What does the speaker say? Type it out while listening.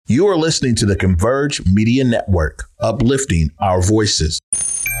You are listening to the Converge Media Network, uplifting our voices.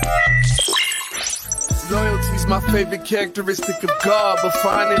 Loyalty's my favorite characteristic of God, but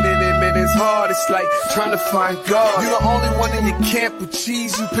finding it in it is hard. It's like trying to find God. You're the only one in your camp with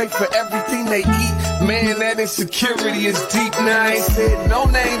cheese. You pay for everything they eat. Man, that insecurity is deep. Now I ain't said no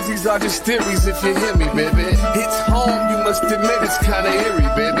names. These are just theories if you hear me, baby. It's home, you must admit it's kind of eerie,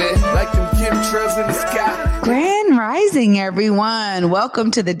 baby. Like them chemtrails in the sky. Grand Rising, everyone.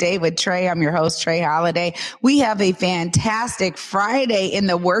 Welcome to the Day with Trae. I'm your host, Trae Holiday. We have a fantastic Friday in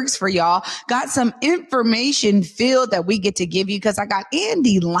the works for y'all. Got some information filled that we get to give you because I got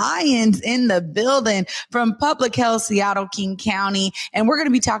Andie Lyons in the building from Public Health Seattle King County. And we're going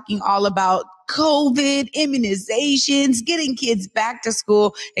to be talking all about COVID, immunizations, getting kids back to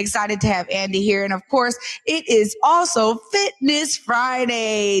school. Excited to have Andie here. And of course, it is also Fitness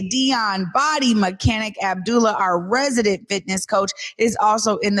Friday. Deon BodiMeChanik Abdullah, our resident fitness coach, is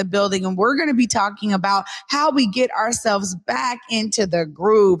also in the building. And we're going to be talking about how we get ourselves back into the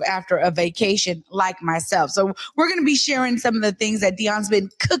groove after a vacation like myself. So we're going to be sharing some of the things that Deon's been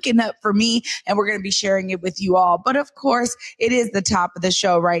cooking up for me, and we're going to be sharing it with you all. But of course, it is the top of the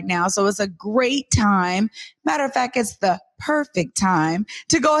show right now. So it's a great time. Matter of fact, it's the perfect time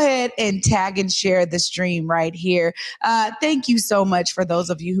to go ahead and tag and share the stream right here. Thank you so much for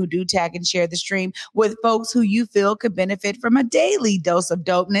those of you who do tag and share the stream with folks who you feel could benefit from a daily dose of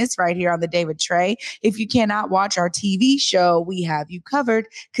dopeness right here on the Day with Trae. If you cannot watch our TV show, we have you covered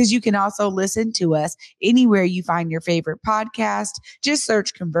because you can also listen to us anywhere you find your favorite podcast. Just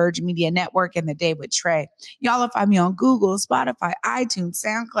search Converge Media Network and the Day with Trae. Y'all will find me on Google, Spotify, iTunes,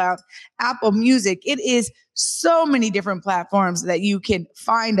 SoundCloud, Apple Music. It is so many different platforms that you can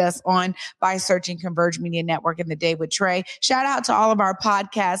find us on by searching Converge Media Network and the Day with Trae. Shout out to all of our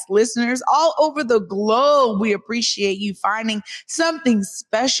podcast listeners all over the globe. We appreciate you finding something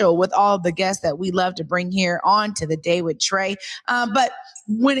special with all of the guests that we love to bring here on to the Day with Trae. But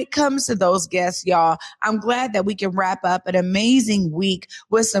when it comes to those guests, y'all, I'm glad that we can wrap up an amazing week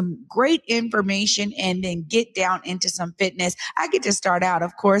with some great information and then get down into some fitness. I get to start out,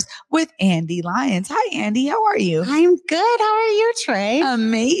 of course, with Andie Lyons. Hi, Andie. How are you? I'm good. How are you, Trae?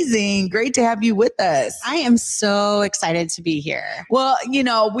 Amazing. Great to have you with us. I am so excited to be here. Well, you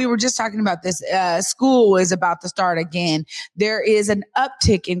know, we were just talking about this. School is about to start again. There is an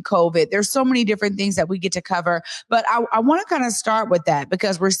uptick in COVID. There's so many different things that we get to cover, but I want to kind of start with that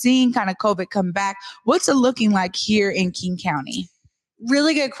because we're seeing kind of COVID come back. What's it looking like here in King County?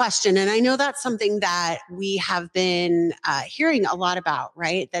 Really good question. And I know that's something that we have been hearing a lot about,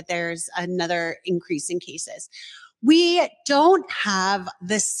 right? That there's another increase in cases. We don't have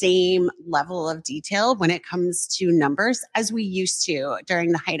the same level of detail when it comes to numbers as we used to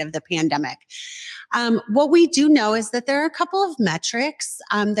during the height of the pandemic. What we do know is that there are a couple of metrics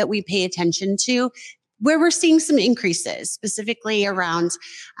that we pay attention to where we're seeing some increases, specifically around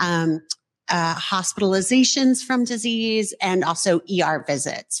hospitalizations from disease and also ER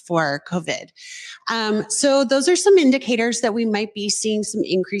visits for COVID. So those are some indicators that we might be seeing some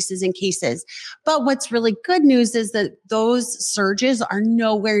increases in cases. But what's really good news is that those surges are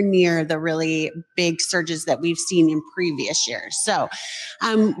nowhere near the really big surges that we've seen in previous years. So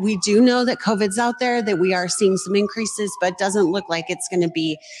we do know that COVID's out there, that we are seeing some increases, but it doesn't look like it's going to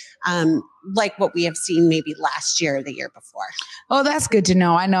be like what we have seen maybe last year or the year before. Oh, that's good to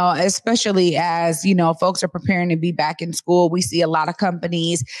know. I know, especially as, you know, folks are preparing to be back in school. We see a lot of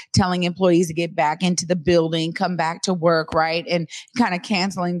companies telling employees to get back into the building, come back to work, right? And kind of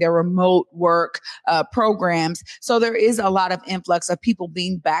canceling their remote work programs. So there is a lot of influx of people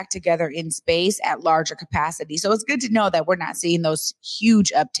being back together in space at larger capacity. So it's good to know that we're not seeing those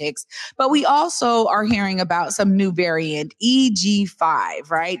huge upticks. But we also are hearing about some new variant, EG5,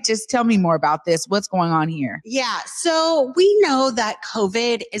 right? Just tell me more about this. What's going on here? Yeah. So we know that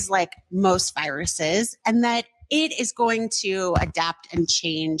COVID is like most viruses and that it is going to adapt and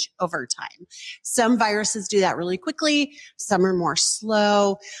change over time. Some viruses do that really quickly. Some are more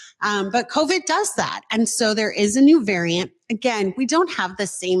slow. But COVID does that. And so there is a new variant. Again, we don't have the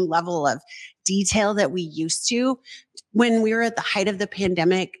same level of detail that we used to. When we were at the height of the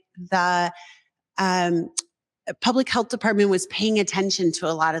pandemic, the public health department was paying attention to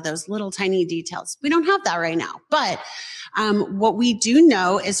a lot of those little tiny details. We don't have that right now. But what we do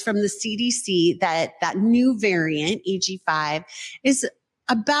know is from the CDC that that new variant, EG5, is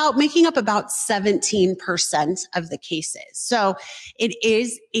making up about 17% of the cases. So it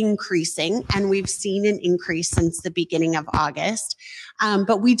is increasing, and we've seen an increase since the beginning of August.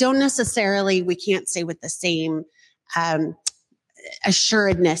 But we can't say with the same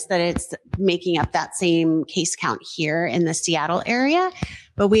assuredness that it's making up that same case count here in the Seattle area.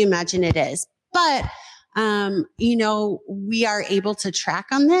 but we imagine it is. But, we are able to track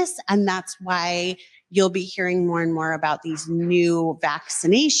on this, and that's why you'll be hearing more and more about these new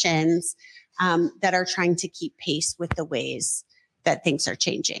vaccinations that are trying to keep pace with the ways that things are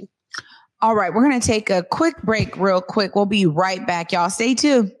changing. All right, we're going to take a quick break real quick. We'll be right back. Y'all stay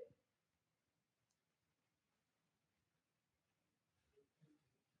tuned.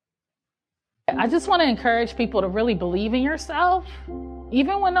 I just want to encourage people to really believe in yourself,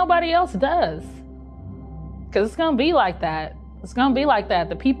 even when nobody else does. Because it's going to be like that. It's going to be like that.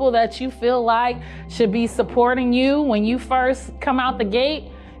 The people that you feel like should be supporting you when you first come out the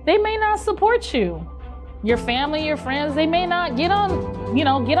gate, they may not support you. Your family, your friends, they may not get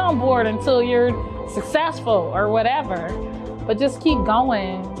on board until you're successful or whatever. But just keep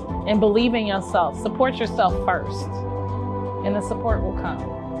going and believe in yourself. Support yourself first, and the support will come.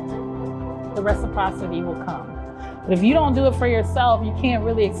 The reciprocity will come. But if you don't do it for yourself, you can't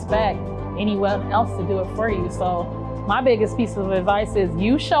really expect anyone else to do it for you. So my biggest piece of advice is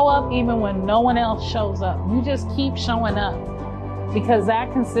you show up even when no one else shows up. You just keep showing up, because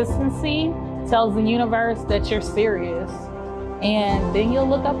that consistency tells the universe that you're serious. And then you'll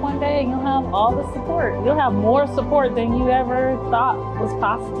look up one day and you'll have all the support. You'll have more support than you ever thought was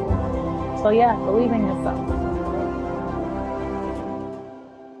possible. So yeah, believe in yourself.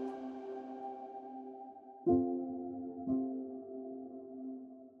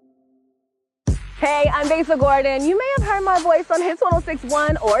 Hey, I'm Besa Gordon. You may have heard my voice on Hits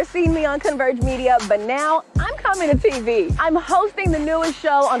 106.1 or seen me on Converge Media, but now I'm coming to TV. I'm hosting the newest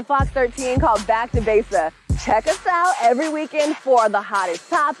show on Fox 13 called Back to Besa. Check us out every weekend for the hottest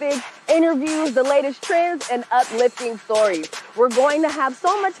topics, interviews, the latest trends, and uplifting stories. We're going to have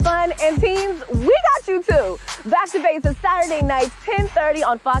so much fun, and teens, we got you too. Back to Besa Saturday nights, 10:30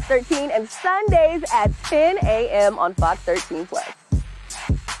 on Fox 13, and Sundays at 10 a.m. on Fox 13 Plus.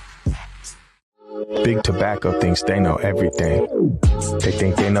 Big Tobacco thinks they know everything. They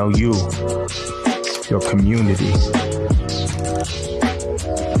think they know you, your community,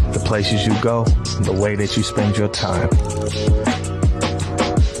 the places you go, the way that you spend your time.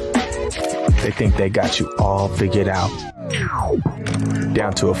 They think they got you all figured out,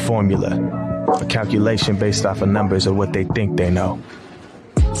 down to a formula, a calculation based off of numbers of what they think they know.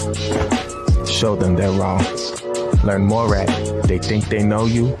 Show them they're wrong. Learn more at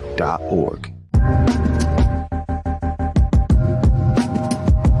theythinktheyknowyou.org.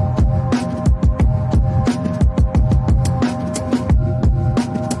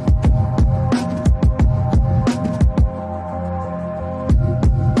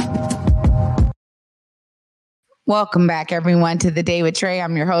 Welcome back, everyone, to The Day with Trae.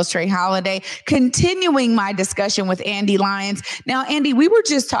 I'm your host, Trae Holiday, continuing my discussion with Andie Lyons. Now, Andie, we were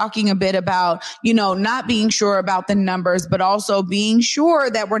just talking a bit about, not being sure about the numbers, but also being sure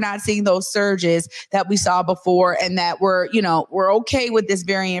that we're not seeing those surges that we saw before, and that we're okay with this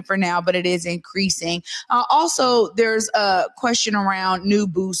variant for now, but it is increasing. Also, there's a question around new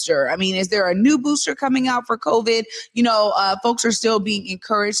booster. I mean, is there a new booster coming out for COVID? Folks are still being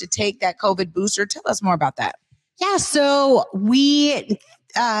encouraged to take that COVID booster. Tell us more about that. Yeah, so we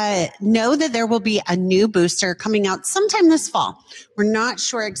know that there will be a new booster coming out sometime this fall. We're not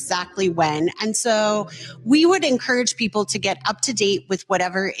sure exactly when. And so we would encourage people to get up to date with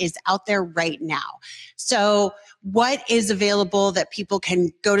whatever is out there right now. So what is available that people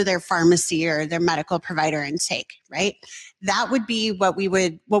can go to their pharmacy or their medical provider and take, right? That would be what we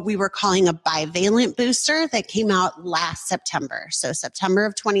were calling a bivalent booster that came out last September. So September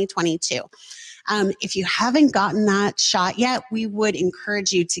of 2022. If you haven't gotten that shot yet, we would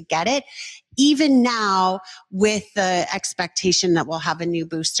encourage you to get it, even now with the expectation that we'll have a new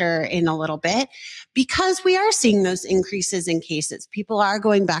booster in a little bit, because we are seeing those increases in cases. People are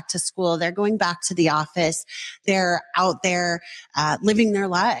going back to school. They're going back to the office. They're out there living their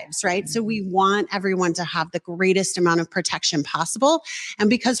lives, right? So we want everyone to have the greatest amount of protection possible.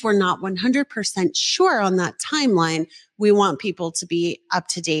 And because we're not 100% sure on that timeline, we want people to be up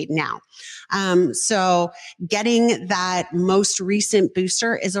to date now. So getting that most recent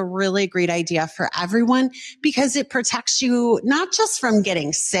booster is a really great idea for everyone, because it protects you not just from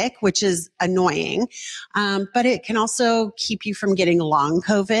getting sick, which is annoying, but it can also keep you from getting long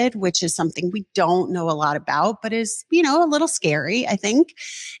COVID, which is something we don't know a lot about, but is, a little scary, I think,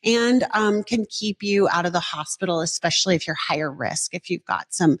 and can keep you out of the hospital, especially if you're higher risk, if you've got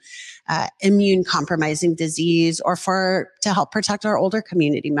some immune compromising disease, or for to help protect our older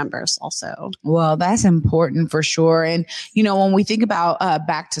community members also. Well, that's important for sure. And, when we think about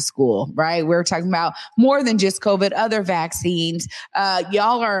back to school, right, we're talking about more than just COVID, other vaccines.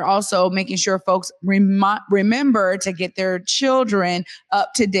 Y'all are also making sure folks remember to get their children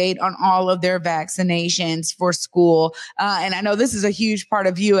up to date on all of their vaccinations for school. And I know this is a huge part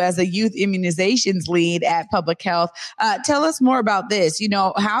of you as a Youth Immunizations Lead at Public Health. Tell us more about this.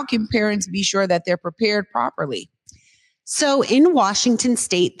 How can parents be sure that they're prepared properly? So in Washington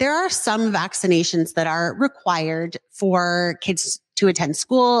state, there are some vaccinations that are required for kids to attend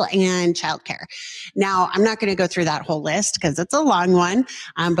school and childcare. Now, I'm not going to go through that whole list because it's a long one,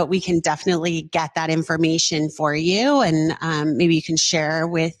 but we can definitely get that information for you, and maybe you can share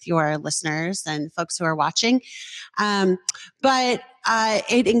with your listeners and folks who are watching. But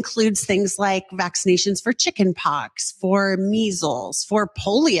it includes things like vaccinations for chickenpox, for measles, for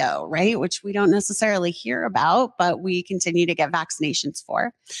polio, right? Which we don't necessarily hear about, but we continue to get vaccinations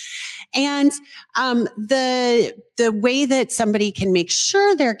for. And the way that somebody can make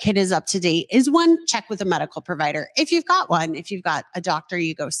sure their kid is up to date is, one, check with a medical provider. If you've got one, if you've got a doctor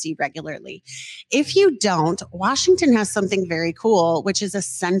you go see regularly. If you don't, Washington has something very cool, which is a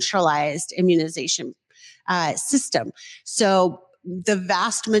centralized immunization system. So the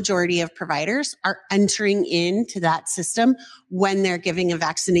vast majority of providers are entering into that system when they're giving a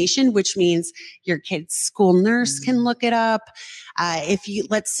vaccination, which means your kid's school nurse can look it up. If you,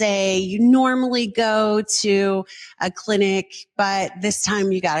 let's say you normally go to a clinic, but this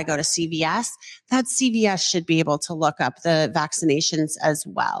time you got to go to CVS, that CVS should be able to look up the vaccinations as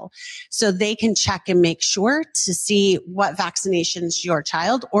well. So they can check and make sure to see what vaccinations your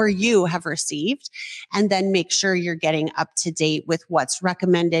child or you have received, and then make sure you're getting up to date with what's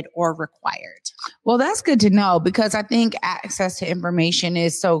recommended or required. Well, that's good to know, because I think access to information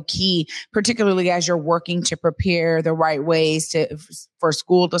is so key, particularly as you're working to prepare the right ways for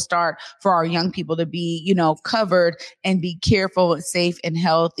school to start, for our young people to be, covered and be careful and safe and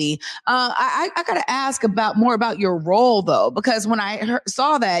healthy. I got to ask more about your role, though, because when I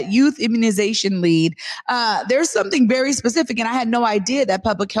saw that Youth Immunization Lead, there's something very specific, and I had no idea that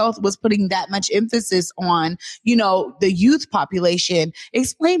public health was putting that much emphasis on, the youth population.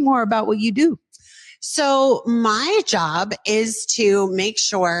 Explain more about what you do. So my job is to make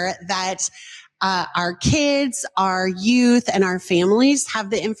sure that our kids, our youth, and our families have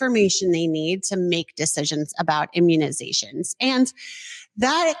the information they need to make decisions about immunizations. And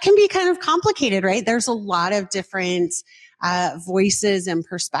that can be kind of complicated, right? There's a lot of different voices and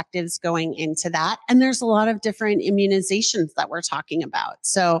perspectives going into that. And there's a lot of different immunizations that we're talking about.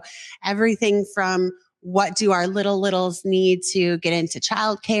 So everything from what do our littles need to get into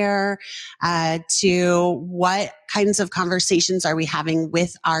childcare, to what kinds of conversations are we having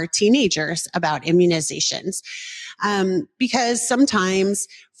with our teenagers about immunizations? Because sometimes,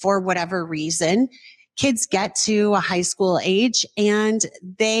 for whatever reason, kids get to a high school age and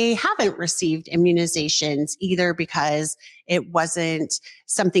they haven't received immunizations, either because it wasn't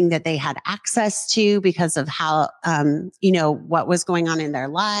something that they had access to because of how, what was going on in their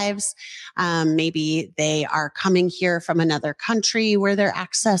lives. Maybe they are coming here from another country where their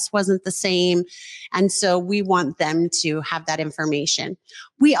access wasn't the same. And so we want them to have that information.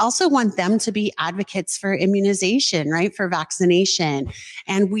 We also want them to be advocates for immunization, right? For vaccination.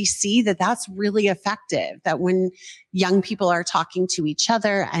 And we see that that's really effective, that when young people are talking to each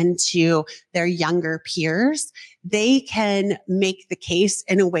other and to their younger peers, they can make the case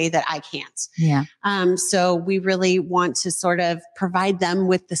in a way that I can't. Yeah. So we really want to sort of provide them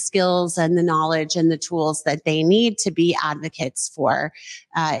with the skills and the knowledge and the tools that they need to be advocates for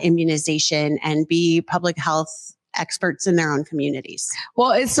immunization and be public health experts in their own communities.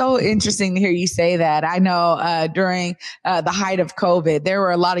 Well, it's so interesting to hear you say that. I know during the height of COVID, there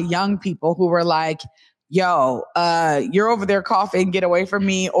were a lot of young people who were like, yo, you're over there coughing, get away from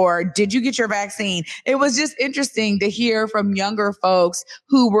me, or did you get your vaccine? It was just interesting to hear from younger folks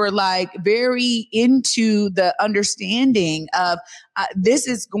who were like very into the understanding of this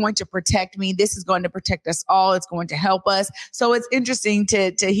is going to protect me. This is going to protect us all. It's going to help us. So it's interesting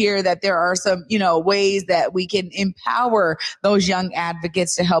to hear that there are some, ways that we can empower those young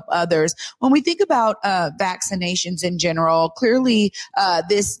advocates to help others. When we think about vaccinations in general, clearly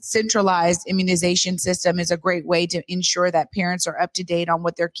this centralized immunization system is a great way to ensure that parents are up to date on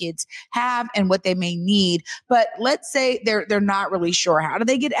what their kids have and what they may need. But let's say they're not really sure. How do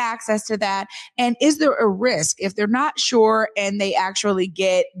they get access to that? And is there a risk if they're not sure and they actually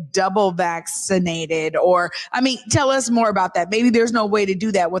get double vaccinated? Or, tell us more about that. Maybe there's no way to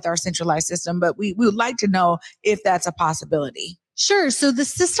do that with our centralized system, but we would like to know if that's a possibility. Sure. So the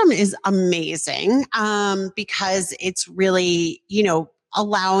system is amazing because it's really,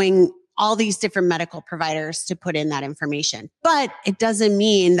 allowing all these different medical providers to put in that information. But it doesn't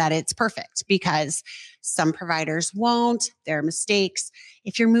mean that it's perfect because some providers won't. There are mistakes.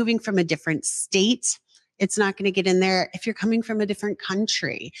 If you're moving from a different state, it's not going to get in there. If you're coming from a different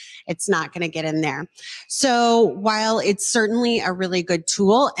country, it's not going to get in there. So while it's certainly a really good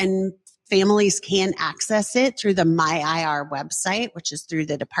tool and families can access it through the MyIR website, which is through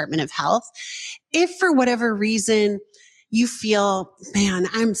the Department of Health, if for whatever reason you feel, man,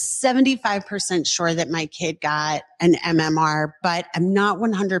 I'm 75% sure that my kid got an MMR, but I'm not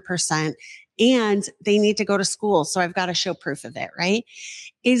 100%. And they need to go to school. So I've got to show proof of it, right?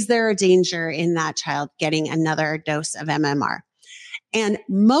 Is there a danger in that child getting another dose of MMR? And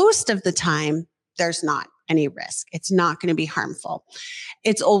most of the time, there's not any risk. It's not going to be harmful.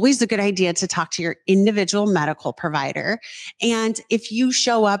 It's always a good idea to talk to your individual medical provider. And if you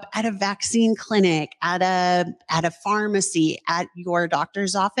show up at a vaccine clinic, at a pharmacy, at your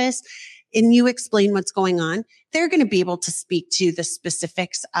doctor's office, and you explain what's going on, they're going to be able to speak to the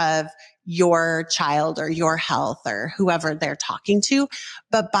specifics of your child or your health or whoever they're talking to.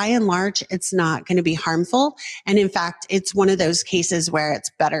 But by and large, it's not going to be harmful. And in fact, it's one of those cases where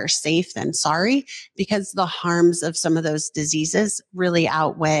it's better safe than sorry because the harms of some of those diseases really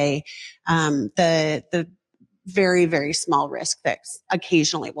outweigh the very, very small risk that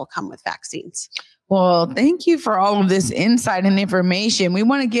occasionally will come with vaccines. Well, thank you for all of this insight and information. We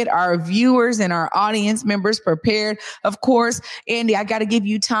want to get our viewers and our audience members prepared. Of course, Andie, I got to give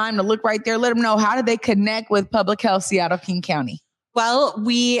you time to look right there. Let them know, how do they connect with Public Health Seattle King County? Well,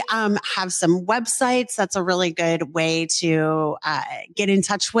 we have some websites. That's a really good way to get in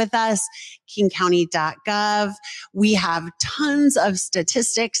touch with us, kingcounty.gov. We have tons of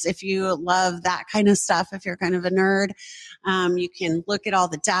statistics. If you love that kind of stuff, if you're kind of a nerd, you can look at all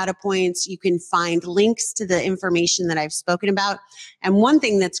the data points. You can find links to the information that I've spoken about. And one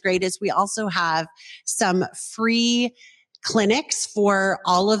thing that's great is we also have some free clinics for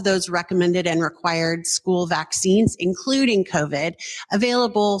all of those recommended and required school vaccines, including COVID,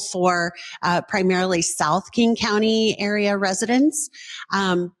 available for primarily South King County area residents.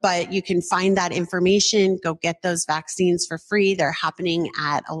 But you can find that information, go get those vaccines for free. They're happening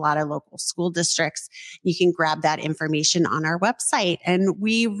at a lot of local school districts. You can grab that information on our website. And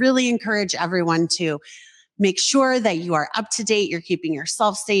we really encourage everyone to make sure that you are up to date. You're keeping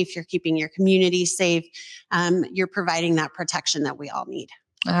yourself safe. You're keeping your community safe. You're providing that protection that we all need.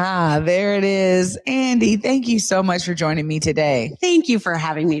 There it is. Andie, thank you so much for joining me today. Thank you for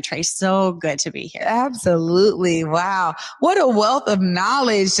having me, Trae. So good to be here. Absolutely. Wow. What a wealth of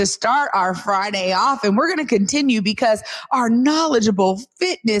knowledge to start our Friday off. And we're going to continue because our knowledgeable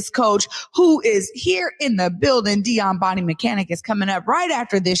fitness coach who is here in the building, Deon BodiMeChanik, is coming up right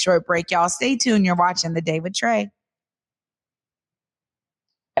after this short break. Y'all stay tuned. You're watching The Day with Trae.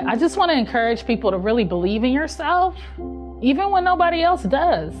 I just want to encourage people to really believe in yourself, even when nobody else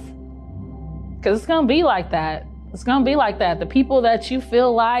does. Because it's going to be like that. It's going to be like that. The people that you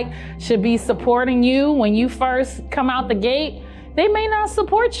feel like should be supporting you when you first come out the gate, they may not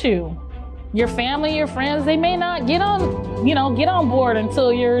support you. Your family, your friends, they may not get on board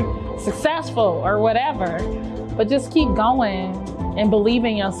until you're successful or whatever. But just keep going and believe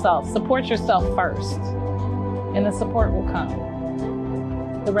in yourself. Support yourself first, and the support will come.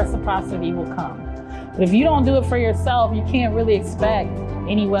 The reciprocity will come. But if you don't do it for yourself, you can't really expect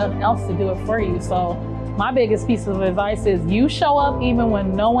anyone else to do it for you. So my biggest piece of advice is you show up even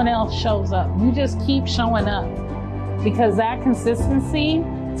when no one else shows up. You just keep showing up, because that consistency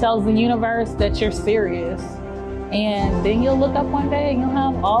tells the universe that you're serious. And then you'll look up one day and you'll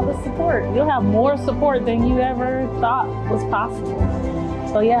have all the support. You'll have more support than you ever thought was possible.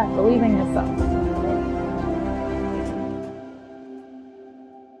 So yeah, believe in yourself.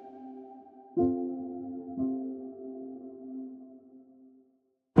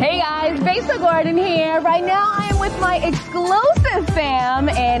 Hey guys, Besa Gordon here. Right now I am with my exclusive fam,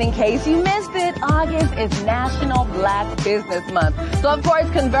 and in case you missed it, August is National Black Business Month. So of course,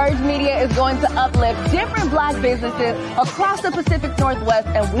 Converge Media is going to uplift different Black businesses across the Pacific Northwest,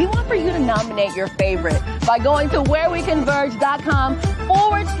 and we want for you to nominate your favorite by going to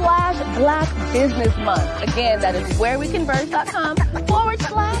whereweconverge.com/Black Business Month. Again, that is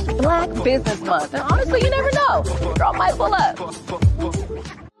whereweconverge.com/Black Business Month. And honestly, you never know. Girl might pull up.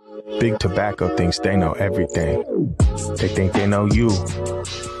 Big Tobacco thinks they know everything. They think they know you,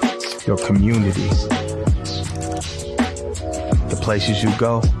 your community, the places you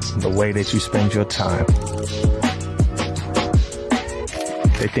go, the way that you spend your time.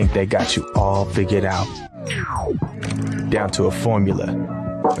 They think they got you all figured out. down to a formula,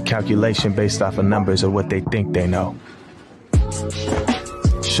 a calculation based off of numbers of what they think they know.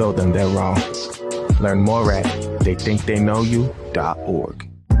 Show them they're wrong. Learn more at theythinktheyknowyou.org.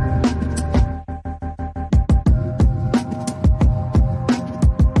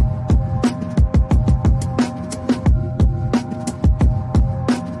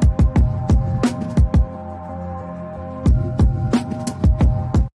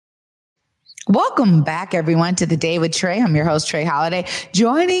 Welcome back, everyone, to The Day with Trae. I'm your host, Trae Holiday.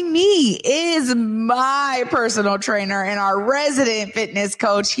 Joining me is my personal trainer and our resident fitness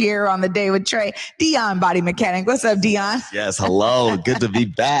coach here on The Day with Trae, Deon BodiMeChanik. What's up, Deon? Yes, hello. Good to be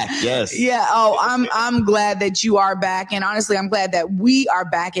back. Yes. Yeah. Oh, I'm glad that you are back. And honestly, I'm glad that we are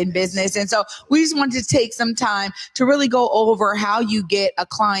back in business. And so we just wanted to take some time to really go over how you get a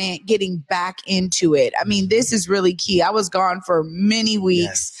client getting back into it. I mean, this is really key. I was gone for many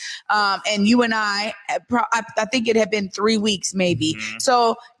weeks. Yes. And you and I think it had been 3 weeks maybe. Mm-hmm.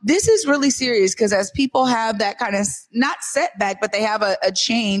 So this is really serious because as people have that kind of not setback, but they have a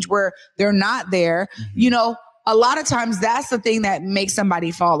change where they're not there, you know, a lot of times that's the thing that makes somebody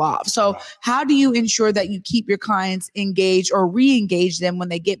fall off. So how do you ensure that you keep your clients engaged or re-engage them when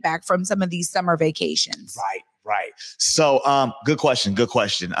they get back from some of these summer vacations? Right. So, good question.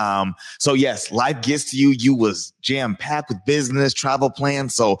 So yes, life gets to you. You was jam-packed with business, travel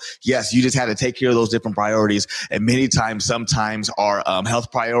plans. So yes, you just had to take care of those different priorities. And many times, sometimes our health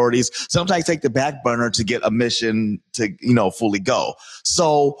priorities sometimes take the back burner to get a mission to, fully go.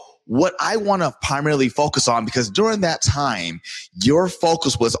 So what I want to primarily focus on, because during that time, your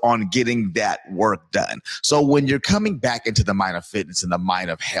focus was on getting that work done. So when you're coming back into the mind of fitness and the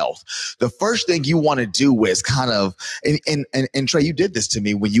mind of health, the first thing you want to do is kind of, and Trae, you did this to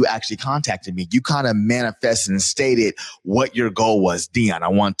me when you actually contacted me. You kind of manifested and stated what your goal was. Deon, I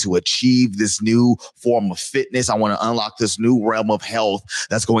want to achieve this new form of fitness. I want to unlock this new realm of health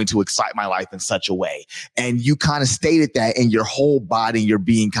that's going to excite my life in such a way. And you kind of stated that, and your whole body, your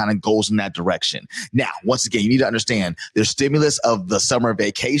being kind of goes in that direction. Now, once again, you need to understand there's stimulus of the summer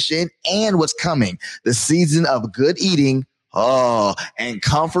vacation and what's coming, the season of good eating, and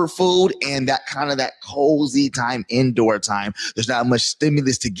comfort food and that kind of that cozy time, indoor time. There's not much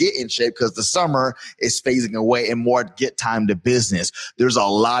stimulus to get in shape because the summer is phasing away and more get time to business. There's a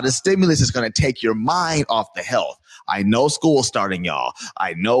lot of stimulus that's going to take your mind off the health. I know school's starting, y'all.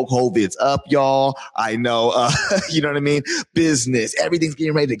 I know COVID's up, y'all. I know, you know what I mean? Business, everything's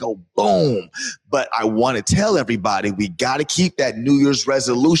getting ready to go boom. But I want to tell everybody, we got to keep that New Year's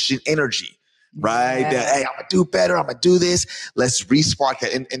resolution energy, right? Yeah. That, hey, I'm going to do better. I'm going to do this. Let's re-spark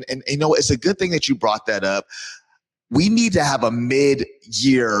that. And it's a good thing that you brought that up. We need to have a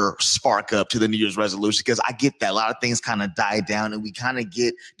mid-year spark up to the New Year's resolution because I get that. A lot of things kind of die down and we kind of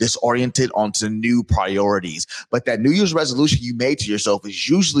get disoriented onto new priorities. But that New Year's resolution you made to yourself is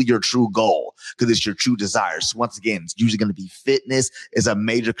usually your true goal because it's your true desires. So once again, it's usually going to be fitness is a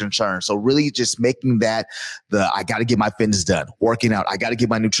major concern. So really just making that I got to get my fitness done, working out. I got to get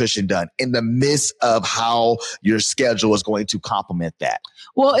my nutrition done in the midst of how your schedule is going to complement that.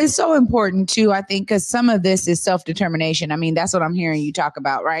 Well, it's so important too, I think, because some of this is self-determination. I mean, that's what I'm hearing you talk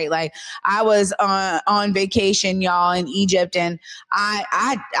about, right? Like I was on vacation, y'all, in Egypt, and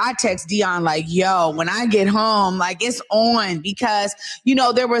I text Deon like, yo, when I get home, like it's on because,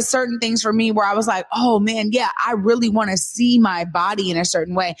 there were certain things for me where I was like, oh man, yeah, I really want to see my body in a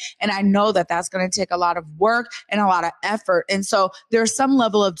certain way. And I know that that's going to take a lot of work and a lot of effort. And so there's some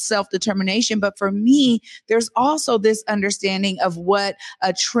level of self-determination. But for me, there's also this understanding of what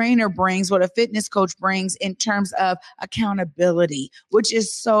a trainer brings, what a fitness coach brings in terms of accountability, which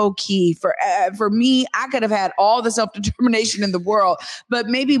is so key. For me, I could have had all the self-determination in the world, but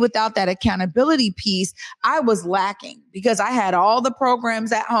maybe without that accountability piece, I was lacking because I had all the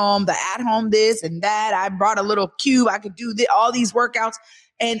programs at home, the at-home this and that. I brought a little cube. I could do all these workouts.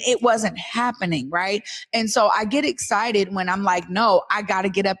 And it wasn't happening, right? And so I get excited when I'm like, no, I got to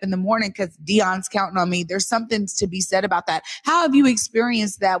get up in the morning because Deon's counting on me. There's something to be said about that. How have you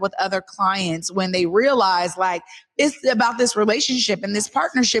experienced that with other clients when they realize like it's about this relationship and this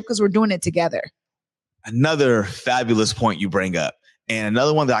partnership because we're doing it together? Another fabulous point you bring up. And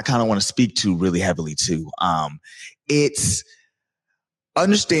another one that I kind of want to speak to really heavily too. It's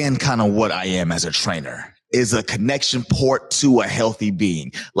understand kind of what I am as a trainer. is a connection port to a healthy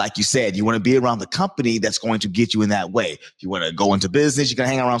being. Like you said, you want to be around the company that's going to get you in that way. If you want to go into business, you're going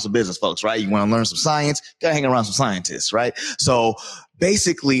to hang around some business folks, right? You want to learn some science, you got to hang around some scientists, right? So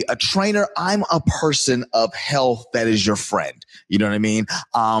basically, a trainer, I'm a person of health that is your friend. You know what I mean?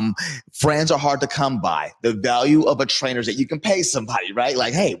 Friends are hard to come by. The value of a trainer is that you can pay somebody, right?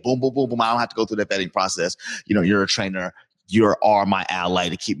 Like, hey, boom, boom, boom, boom. I don't have to go through that vetting process. You know, you're a trainer. You are my ally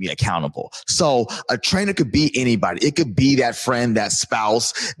to keep me accountable. So a trainer could be anybody. It could be that friend, that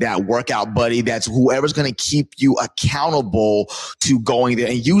spouse, that workout buddy, that's whoever's going to keep you accountable to going there.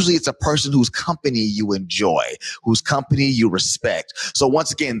 And usually it's a person whose company you enjoy, whose company you respect. So once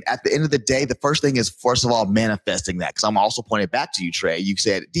again, at the end of the day, the first thing is, first of all, manifesting that. Because I'm also pointing back to you, Trae. You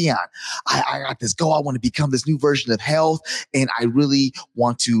said, Deon, I got this goal. I want to become this new version of health. And I really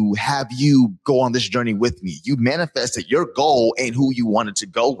want to have you go on this journey with me. You manifested your goal and who you wanted to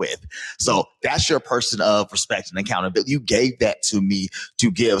go with. So that's your person of respect and accountability. You gave that to me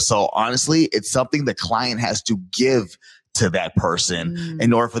to give. So honestly, it's something the client has to give to that person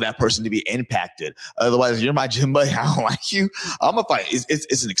in order for that person to be impacted. Otherwise, you're my gym buddy. I don't like you. I'm a fight.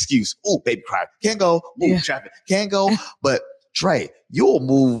 It's an excuse. Oh, baby cry. Can't go. Ooh, traffic. Can't go. But Trae, you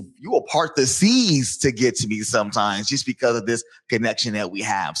will part the seas to get to me sometimes just because of this connection that we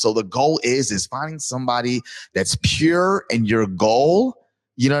have. So the goal is finding somebody that's pure in your goal,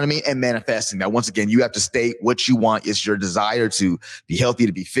 you know what I mean? And manifesting that. Once again, you have to state what you want. It's your desire to be healthy,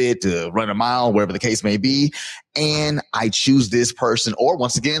 to be fit, to run a mile, wherever the case may be. And I choose this person. Or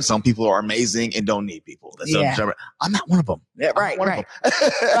once again, some people are amazing and don't need people. I'm not one of them. Yeah, right. Right.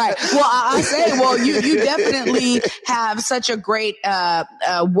 Well, I say, you definitely have such a great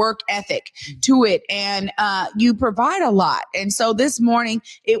work ethic to it, and you provide a lot. And so this morning,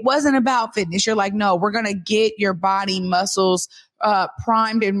 it wasn't about fitness. You're like, no, we're going to get your body muscles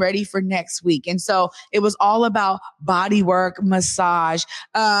primed and ready for next week. And so it was all about body work, massage,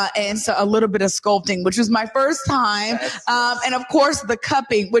 and so a little bit of sculpting, which was my first time. And of course the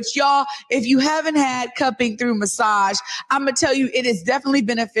cupping, which y'all, if you haven't had cupping through massage, I'm going to tell you, it is definitely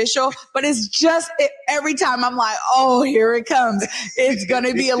beneficial, but it's just every time I'm like, oh, here it comes. It's going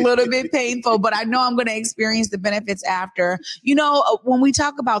to be a little bit painful, but I know I'm going to experience the benefits after. You know, when we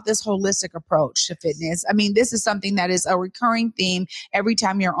talk about this holistic approach to fitness, I mean, this is something that is a recurring theme every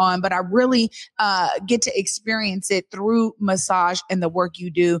time you're on, but I really get to experience it through massage and the work you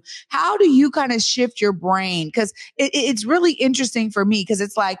do. How do you kind of shift your brain? Because it's really interesting for me, because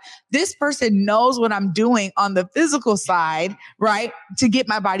it's like this person knows what I'm doing on the physical side, right? To get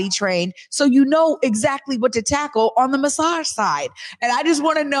my body trained. So you know exactly what to tackle on the massage side. And I just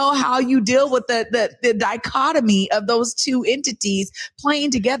want to know how you deal with the dichotomy of those two entities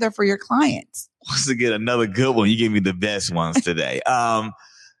playing together for your clients. Once again, another good one. You gave me the best ones today.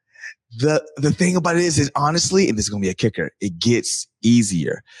 The thing about it is honestly, and this is going to be a kicker, it gets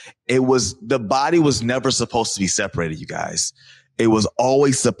easier. The body was never supposed to be separated, you guys. It was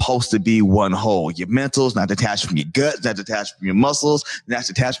always supposed to be one whole. Your mental's not detached from your gut, not detached from your muscles, not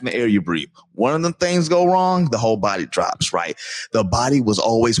detached from the air you breathe. One of them things go wrong, the whole body drops, right? The body was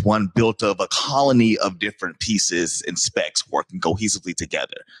always one built of a colony of different pieces and specks working cohesively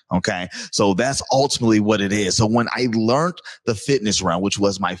together. Okay. So that's ultimately what it is. So when I learned the fitness realm, which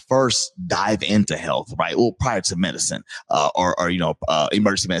was my first dive into health, right? Well, prior to medicine, or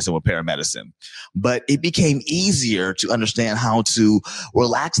emergency medicine or paramedicine, but it became easier to understand how to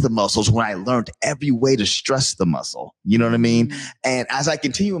relax the muscles when I learned every way to stress the muscle. You know what I mean? And as I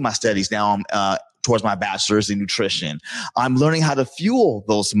continue with my studies now, I'm towards my bachelor's in nutrition, I'm learning how to fuel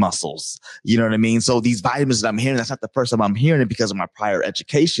those muscles. You know what I mean? So these vitamins that I'm hearing, that's not the first time I'm hearing it because of my prior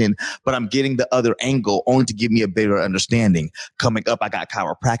education, but I'm getting the other angle only to give me a bigger understanding. Coming up, I got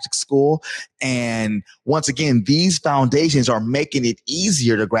chiropractic school. And once again, these foundations are making it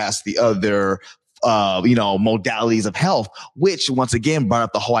easier to grasp the other modalities of health, which once again brought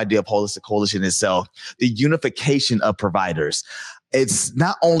up the whole idea of holistic coalition itself, the unification of providers. It's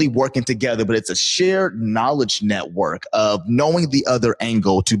not only working together, but it's a shared knowledge network of knowing the other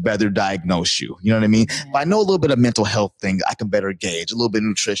angle to better diagnose you. You know what I mean? Yeah. If I know a little bit of mental health thing, I can better gauge. A little bit of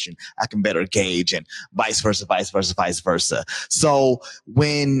nutrition, I can better gauge, and vice versa. So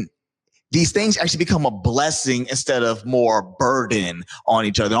when these things actually become a blessing instead of more burden on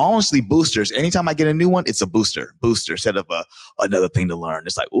each other. Honestly, boosters. Anytime I get a new one, it's a booster instead of another thing to learn.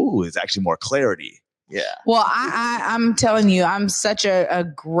 It's like, ooh, it's actually more clarity. Yeah. Well, I'm telling you, I'm such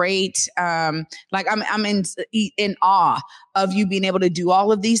a great, I'm in awe of you being able to do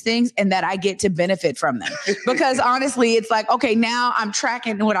all of these things and that I get to benefit from them. Because honestly, it's like, okay, now I'm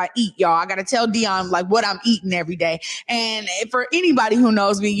tracking what I eat, y'all. I got to tell Deon like what I'm eating every day. And for anybody who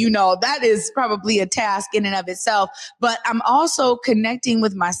knows me, you know, that is probably a task in and of itself. But I'm also connecting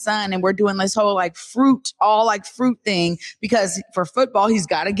with my son, and we're doing this whole fruit thing, because for football, he's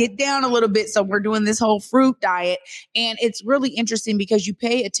got to get down a little bit. So we're doing this whole fruit diet. And it's really interesting because you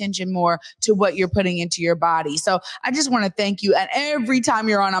pay attention more to what you're putting into your body. So I just want to thank you. And every time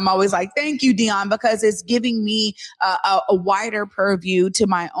you're on, I'm always like, thank you, Deon, because it's giving me a wider purview to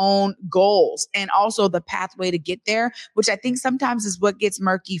my own goals and also the pathway to get there, which I think sometimes is what gets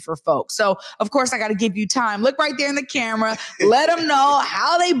murky for folks. So of course I got to give you time. Look right there in the camera. Let them know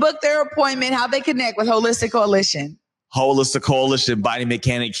how they book their appointment, how they connect with Holistic Coalition. Holistic Coalition,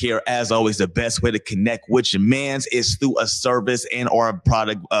 BodiMeChanik here. As always, the best way to connect with your mans is through a service and or a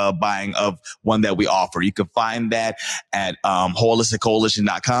product buying of one that we offer. You can find that at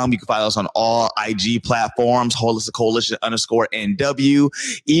holisticcoalition.com. You can find us on all IG platforms, Holistic Coalition _NW.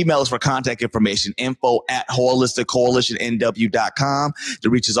 Email us for contact information, info@holisticcoalitionnw.com. The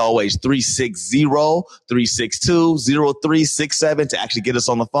reach is always 360-362-0367 to actually get us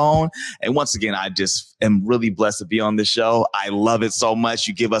on the phone. And once again, I just am really blessed to be on this show. I love it so much.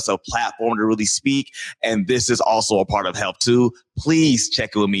 You give us a platform to really speak. And this is also a part of Help Too. Please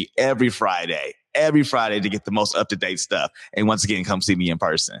check in with me every Friday to get the most up-to-date stuff. And once again, come see me in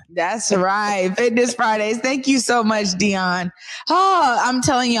person. That's right. Fitness Fridays. Thank you so much, Deon. Oh, I'm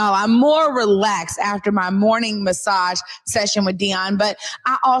telling y'all, I'm more relaxed after my morning massage session with Deon, but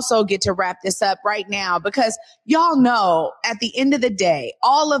I also get to wrap this up right now because y'all know at the end of the day,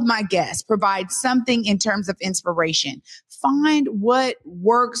 all of my guests provide something in terms of inspiration. Find what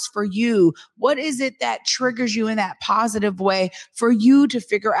works for you. What is it that triggers you in that positive way for you to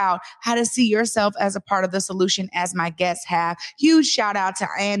figure out how to see yourself as a part of the solution, as my guests have. Huge shout out to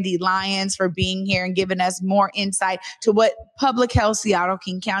Andie Lyons for being here and giving us more insight to what Public Health Seattle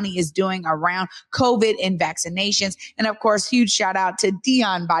King County is doing around COVID and vaccinations. And of course, huge shout out to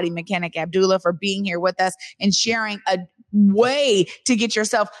Deon BodiMeChanik Abdullah for being here with us and sharing a way to get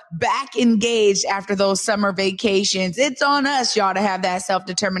yourself back engaged after those summer vacations. It's on us, y'all, to have that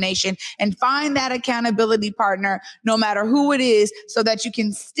self-determination and find that accountability partner, no matter who it is, so that you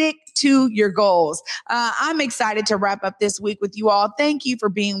can stick to your goals. I'm excited to wrap up this week with you all. Thank you for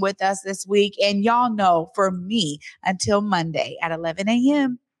being with us this week. And y'all know, for me, until Monday at 11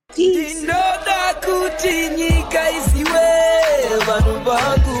 a.m. Peace.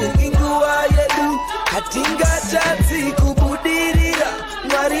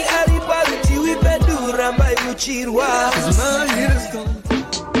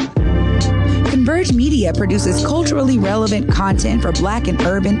 Converge Media produces culturally relevant content for Black and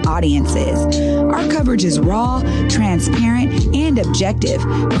urban audiences. Our coverage is raw, transparent, and objective,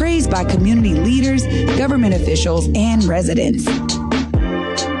 praised by community leaders, government officials, and residents.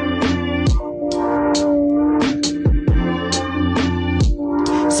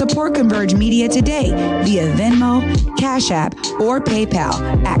 Support Converge Media today via Venmo, Cash App, or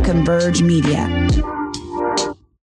PayPal at Converge Media.